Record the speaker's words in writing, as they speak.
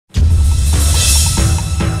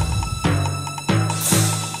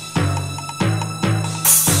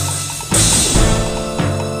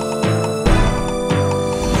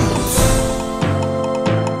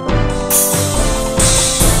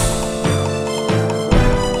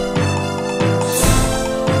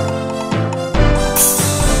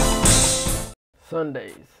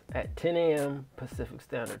Sundays at 10 a.m. Pacific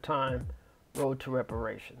Standard Time, Road to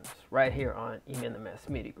Reparations, right here on Emin the Mass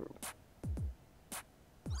Media Group.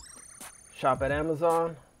 Shop at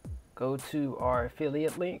Amazon, go to our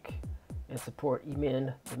affiliate link, and support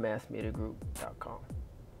eminthemassmediagroup.com.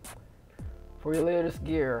 For your latest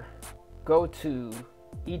gear, go to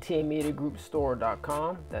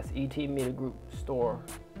etmediagroupstore.com. That's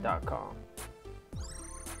etmediagroupstore.com.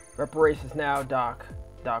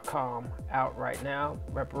 reparationsnowdoc.com out right now.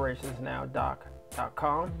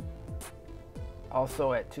 reparationsnowdoc.com.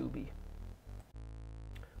 Also at Tubi.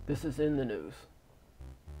 This is in the news.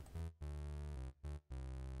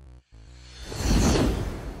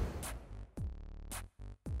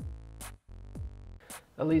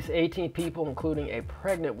 At least 18 people, including a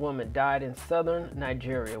pregnant woman, died in southern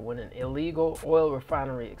Nigeria when an illegal oil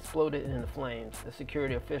refinery exploded in flames, the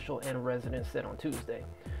security official and residents said on Tuesday.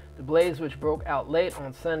 The blaze, which broke out late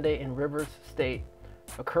on Sunday in Rivers State,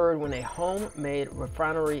 occurred when a homemade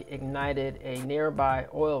refinery ignited a nearby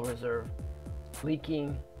oil reserve,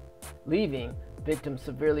 leaving victims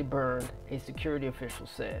severely burned, a security official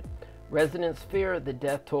said. Residents fear the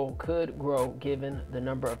death toll could grow given the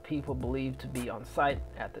number of people believed to be on site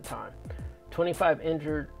at the time. 25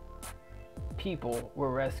 injured people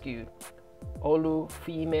were rescued.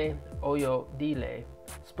 Olufime Oyodile,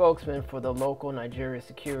 spokesman for the local Nigeria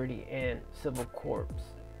Security and Civil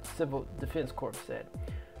Defense Corps, said.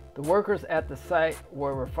 The workers at the site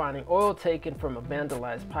were refining oil taken from a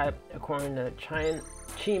vandalized pipe, according to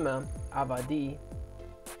Chima Abadi,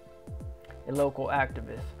 a local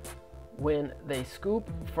activist. When they scoop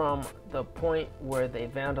from the point where they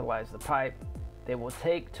vandalized the pipe, they will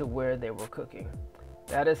take to where they were cooking.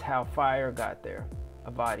 That is how fire got there,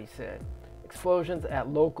 Abadi said. Explosions at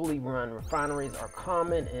locally run refineries are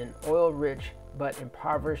common in oil-rich but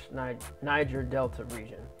impoverished Niger Delta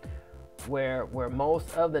region, where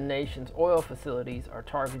most of the nation's oil facilities are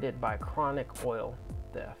targeted by chronic oil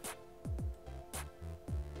theft.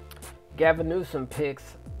 Gavin Newsom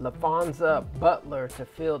picks LaFonza Butler to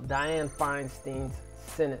fill Dianne Feinstein's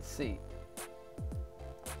Senate seat.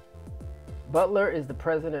 Butler is the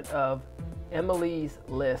president of Emily's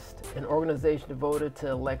List, an organization devoted to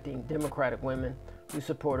electing Democratic women who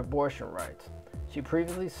support abortion rights. She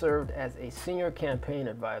previously served as a senior campaign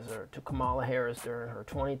advisor to Kamala Harris during her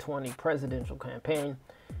 2020 presidential campaign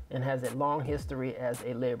and has a long history as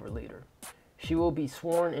a labor leader. She will be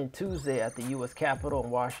sworn in Tuesday at the U.S. Capitol in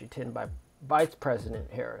Washington by Vice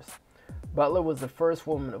President Harris. Butler was the first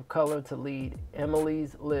woman of color to lead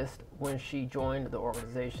Emily's List when she joined the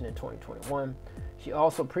organization in 2021. She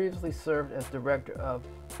also previously served as Director of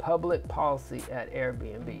Public Policy at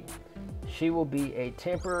Airbnb. She will be a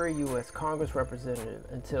temporary U.S. Congress representative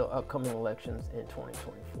until upcoming elections in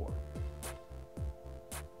 2024.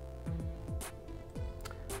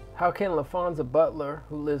 How can LaFonza Butler,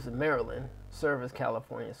 who lives in Maryland, serve as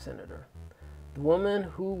California Senator? The woman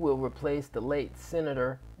who will replace the late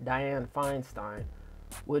Senator Dianne Feinstein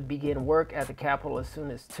would begin work at the Capitol as soon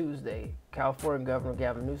as Tuesday. California Governor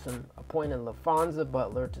Gavin Newsom appointed LaFonza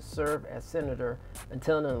Butler to serve as senator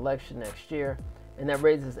until an election next year, and that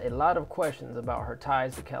raises a lot of questions about her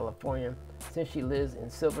ties to California since she lives in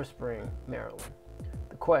Silver Spring, Maryland.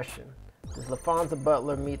 The question: does LaFonza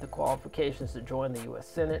Butler meet the qualifications to join the U.S.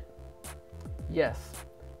 Senate? Yes.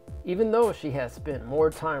 Even though she has spent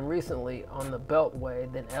more time recently on the Beltway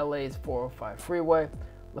than LA's 405 freeway,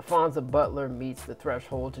 LaFonza Butler meets the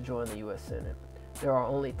threshold to join the U.S. Senate. There are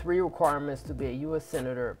only 3 requirements to be a U.S.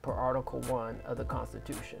 Senator per Article 1 of the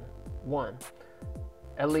Constitution. 1.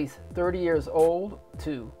 At least 30 years old.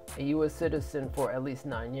 2. A U.S. citizen for at least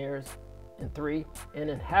 9 years. And 3. An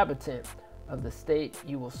inhabitant of the state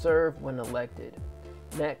you will serve when elected.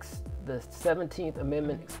 Next, the 17th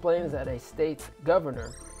Amendment explains that a state's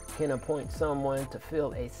governor can appoint someone to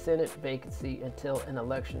fill a Senate vacancy until an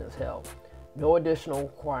election is held. No additional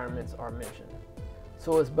requirements are mentioned.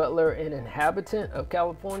 So is Butler an inhabitant of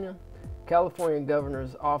California? California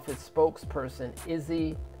Governor's Office spokesperson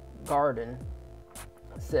Izzy Garden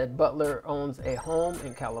said Butler owns a home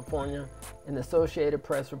in California. In the Associated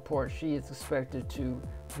Press reports she is expected to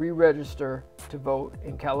re-register to vote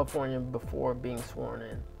in California before being sworn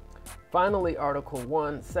in. Finally, Article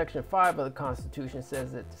 1, Section 5 of the Constitution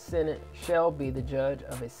says that the Senate shall be the judge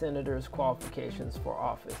of a senator's qualifications for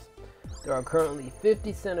office. There are currently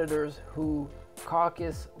 50 senators who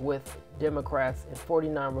caucus with Democrats and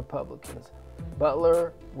 49 Republicans.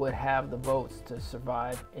 Butler would have the votes to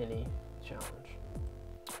survive any challenge.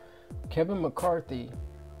 Kevin McCarthy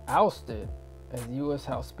ousted as U.S.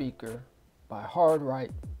 House Speaker by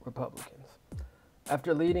hard-right Republicans.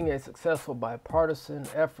 After leading a successful bipartisan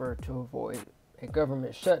effort to avoid a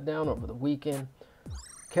government shutdown over the weekend,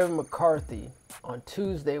 Kevin McCarthy on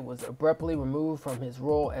Tuesday was abruptly removed from his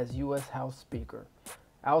role as U.S. House Speaker,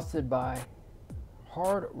 ousted by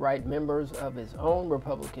hard-right members of his own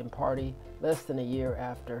Republican Party less than a year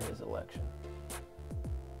after his election.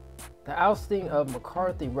 The ousting of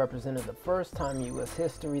McCarthy represented the first time in U.S.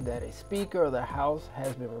 history that a Speaker of the House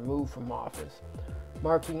has been removed from office,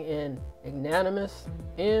 marking an ignominious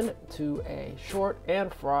end to a short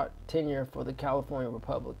and fraught tenure for the California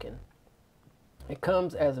Republican. It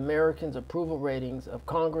comes as Americans' approval ratings of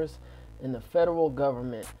Congress and the federal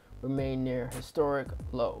government remain near historic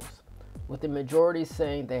lows, with the majority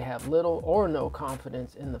saying they have little or no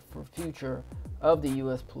confidence in the future of the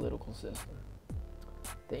U.S. political system.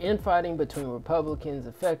 The infighting between Republicans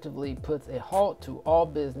effectively puts a halt to all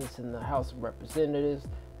business in the House of Representatives,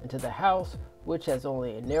 and to the House, which has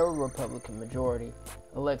only a narrow Republican majority,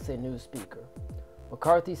 elects a new Speaker.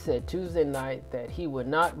 McCarthy said Tuesday night that he would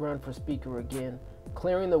not run for Speaker again,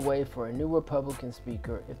 clearing the way for a new Republican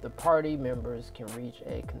Speaker if the party members can reach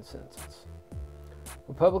a consensus.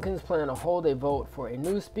 Republicans plan to hold a vote for a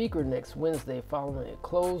new Speaker next Wednesday following a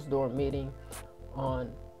closed-door meeting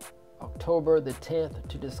on October the 10th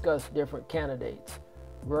to discuss different candidates,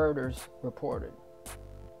 Reuters reported.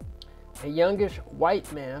 A youngish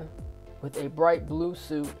white man with a bright blue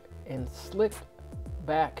suit and slicked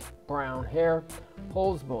back brown hair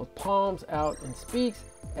holds both palms out and speaks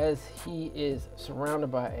as he is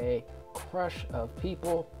surrounded by a crush of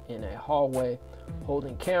people in a hallway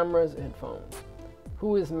holding cameras and phones.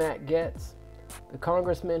 Who is Matt Gaetz, the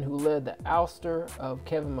congressman who led the ouster of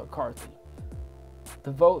Kevin McCarthy?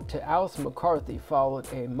 The vote to oust McCarthy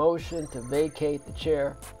followed a motion to vacate the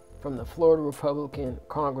chair from the Florida Republican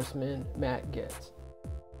Congressman Matt Gaetz.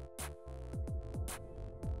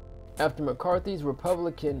 After McCarthy's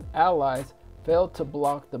Republican allies failed to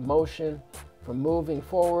block the motion from moving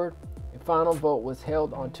forward, a final vote was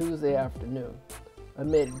held on Tuesday afternoon.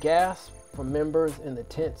 Amid gasps from members in the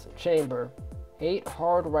tense chamber, 8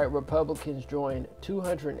 hard-right Republicans joined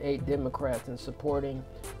 208 Democrats in supporting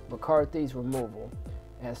McCarthy's removal,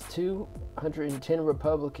 as 210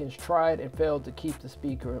 Republicans tried and failed to keep the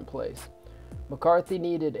Speaker in place. McCarthy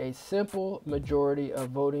needed a simple majority of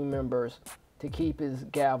voting members to keep his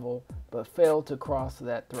gavel, but failed to cross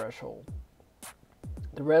that threshold.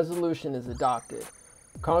 The resolution is adopted.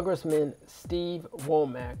 Congressman Steve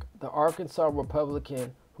Womack, the Arkansas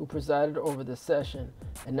Republican who presided over the session,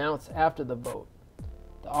 announced after the vote,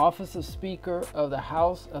 "The office of Speaker of the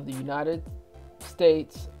House of the United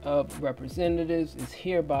States of Representatives is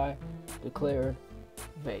hereby declared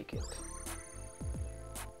vacant."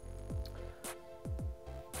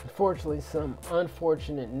 Unfortunately, some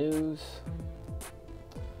unfortunate news.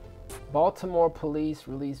 Baltimore police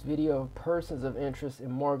released video of persons of interest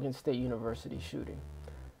in Morgan State University shooting.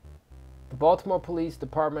 The Baltimore Police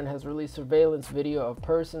Department has released surveillance video of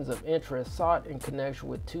persons of interest sought in connection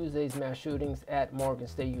with Tuesday's mass shootings at Morgan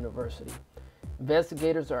State University.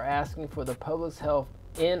 Investigators are asking for the public's help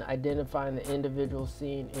in identifying the individuals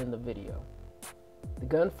seen in the video. The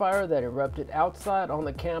gunfire that erupted outside on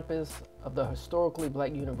the campus of the historically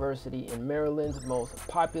black university in Maryland's most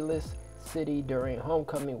populous city during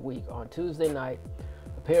homecoming week on Tuesday night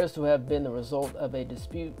appears to have been the result of a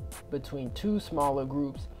dispute between 2 smaller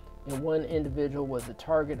groups, and one individual was the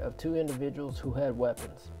target of 2 individuals who had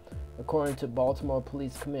weapons, according to Baltimore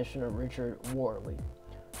Police Commissioner Richard Worley.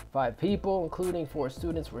 5 people, including 4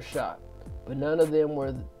 students, were shot, but none of them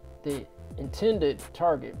were the intended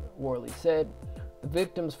target, Worley said. The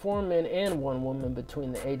victims, 4 men and 1 woman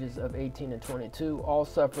between the ages of 18 and 22, all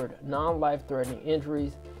suffered non-life-threatening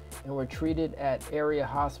injuries and were treated at area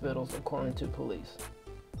hospitals, according to police.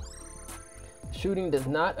 The shooting does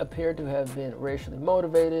not appear to have been racially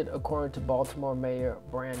motivated, according to Baltimore Mayor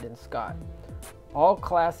Brandon Scott. All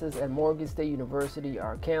classes at Morgan State University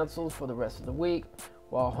are canceled for the rest of the week,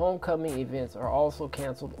 while homecoming events are also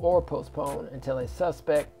canceled or postponed until a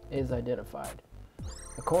suspect is identified.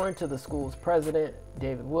 According to the school's president,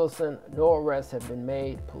 David Wilson, no arrests have been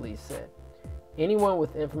made, police said. Anyone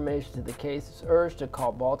with information to the case is urged to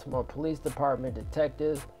call Baltimore Police Department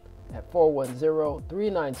detectives at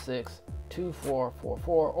 410-396-2444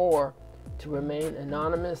 or to remain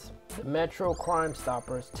anonymous, the Metro Crime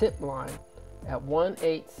Stoppers tip line at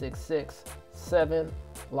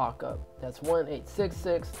 1-866-7-LOCKUP. That's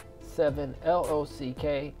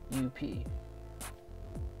 1-866-7-LOCKUP.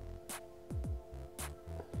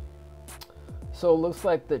 So it looks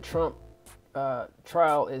like the Trump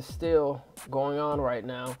trial is still going on right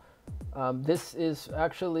now. This is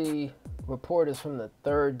actually, report is from the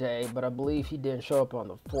 3rd day, but I believe he didn't show up on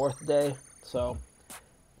the 4th day. So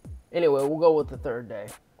Anyway, we'll go with the third day.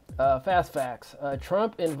 Fast facts.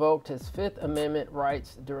 Trump invoked his Fifth Amendment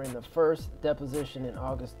rights during the first deposition in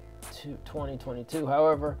August 2022.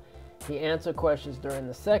 However, he answered questions during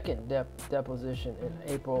the second deposition in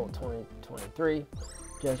April 2023.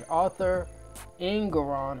 Judge Arthur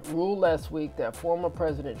Engoron ruled last week that former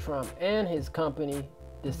President Trump and his company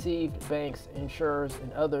deceived banks, insurers,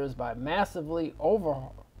 and others by massively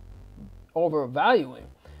overvaluing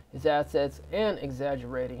his assets and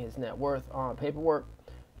exaggerating his net worth on paperwork.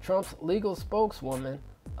 Trump's legal spokeswoman,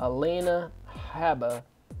 Alina Habba,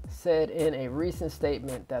 said in a recent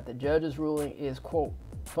statement that the judge's ruling is, quote,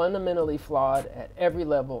 fundamentally flawed at every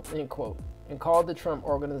level, end quote, and called the Trump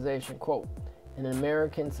organization, quote, an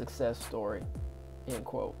American success story, end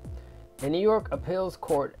quote. A New York appeals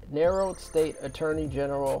court narrowed State Attorney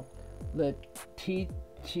General Letitia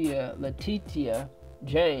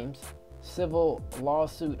James' civil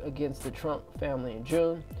lawsuit against the Trump family in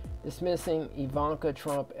June, dismissing Ivanka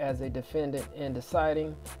Trump as a defendant and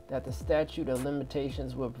deciding that the statute of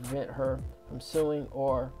limitations would prevent her from suing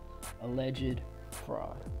or alleged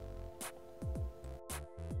fraud.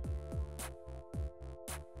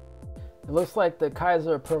 It looks like the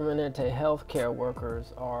Kaiser Permanente healthcare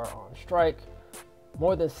workers are on strike.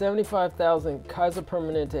 More than 75,000 Kaiser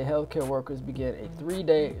Permanente healthcare workers began a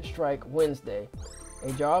 3-day strike Wednesday,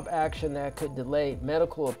 a job action that could delay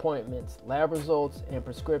medical appointments, lab results, and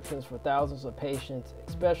prescriptions for thousands of patients,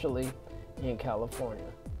 especially in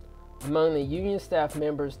California. Among the union staff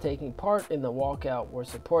members taking part in the walkout were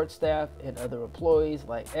support staff and other employees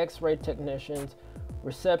like X-ray technicians,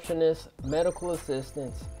 receptionists, medical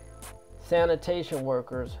assistants, sanitation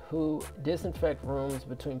workers who disinfect rooms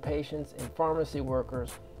between patients, and pharmacy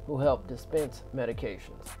workers who help dispense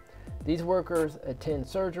medications. These workers attend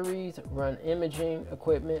surgeries, run imaging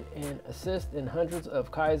equipment, and assist in hundreds of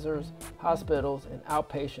Kaiser's hospitals and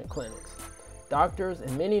outpatient clinics. Doctors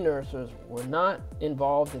and many nurses were not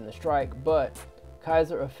involved in the strike, but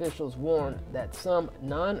Kaiser officials warned that some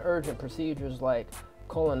non-urgent procedures like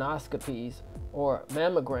colonoscopies or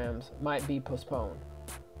mammograms might be postponed.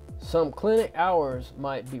 Some clinic hours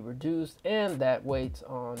might be reduced, and that waits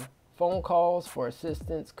on phone calls for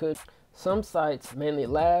assistance could. Some sites, mainly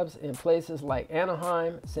labs in places like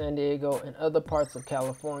Anaheim, San Diego, and other parts of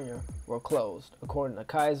California, were closed, according to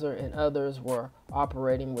Kaiser, and others were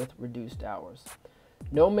operating with reduced hours.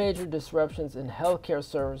 No major disruptions in healthcare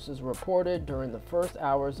services reported during the first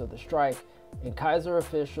hours of the strike, and Kaiser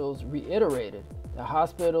officials reiterated that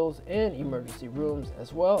hospitals and emergency rooms,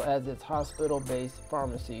 as well as its hospital-based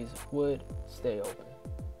pharmacies, would stay open.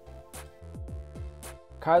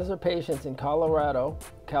 Kaiser patients in Colorado,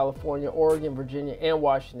 California, Oregon, Virginia, and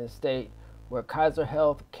Washington State, where Kaiser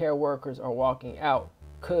Health care workers are walking out,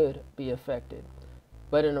 could be affected.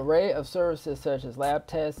 But an array of services such as lab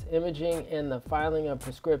tests, imaging, and the filing of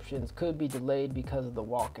prescriptions could be delayed because of the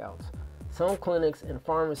walkouts. Some clinics and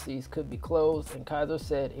pharmacies could be closed, and Kaiser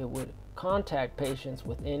said it would contact patients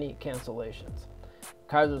with any cancellations.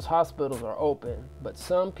 Kaiser's hospitals are open, but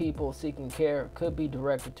some people seeking care could be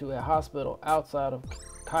directed to a hospital outside of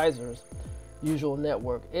Kaiser's usual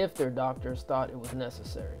network if their doctors thought it was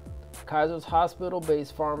necessary. Kaiser's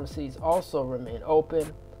hospital-based pharmacies also remain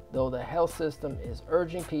open, though the health system is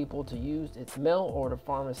urging people to use its mail-order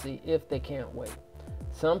pharmacy if they can't wait.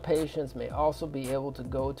 Some patients may also be able to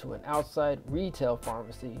go to an outside retail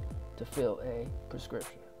pharmacy to fill a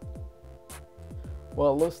prescription.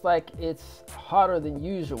 Well, it looks like it's hotter than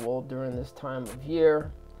usual during this time of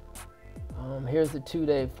year. Here's the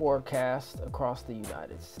 2-day forecast across the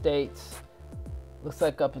United States. Looks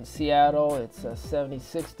like up in Seattle, it's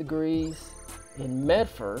 76 degrees. In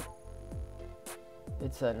Medford,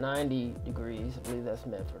 it's 90 degrees. I believe that's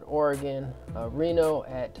Medford, Oregon. Reno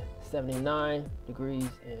at 79 degrees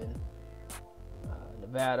in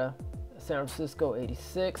Nevada. San Francisco,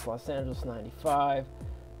 86. Los Angeles, 95.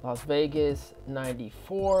 Las Vegas,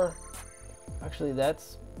 94. Actually,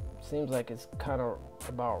 that's seems like it's kind of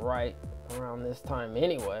about right around this time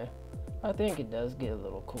anyway. I think it does get a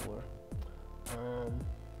little cooler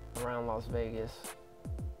around Las Vegas,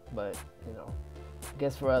 but you know, I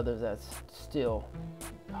guess for others that's still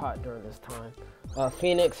hot during this time.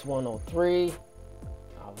 Phoenix, 103,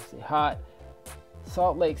 obviously hot.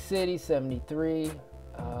 Salt Lake City, 73.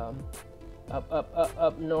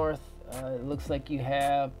 Up north, it looks like you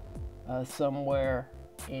have somewhere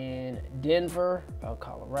in Denver,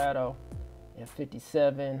 Colorado, at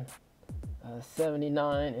 57.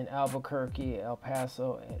 79 in Albuquerque, El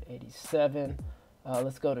Paso at 87.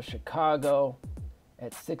 Let's go to Chicago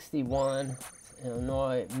at 61.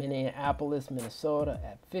 Illinois, Minneapolis, Minnesota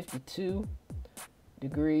at 52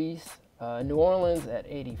 degrees. New Orleans at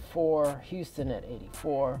 84, Houston at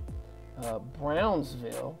 84,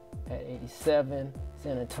 Brownsville at 87,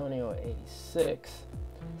 San Antonio at 86,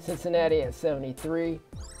 Cincinnati at 73,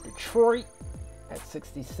 Detroit at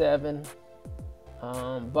 67,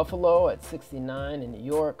 Buffalo at 69 in New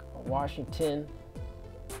York, Washington,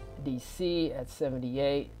 DC at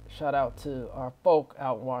 78. Shout out to our folk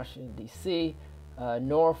out in Washington, DC.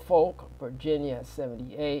 Norfolk, Virginia at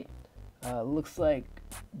 78. Looks like,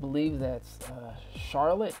 believe that's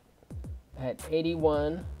Charlotte at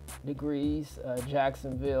 81 degrees.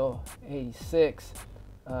 Jacksonville 86.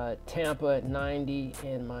 Tampa at 90,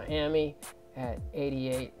 and Miami at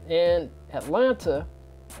 88, and Atlanta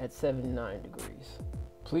at 79 degrees.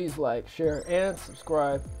 Please like, share, and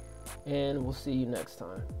subscribe, and we'll see you next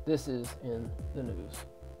time. This is In the News.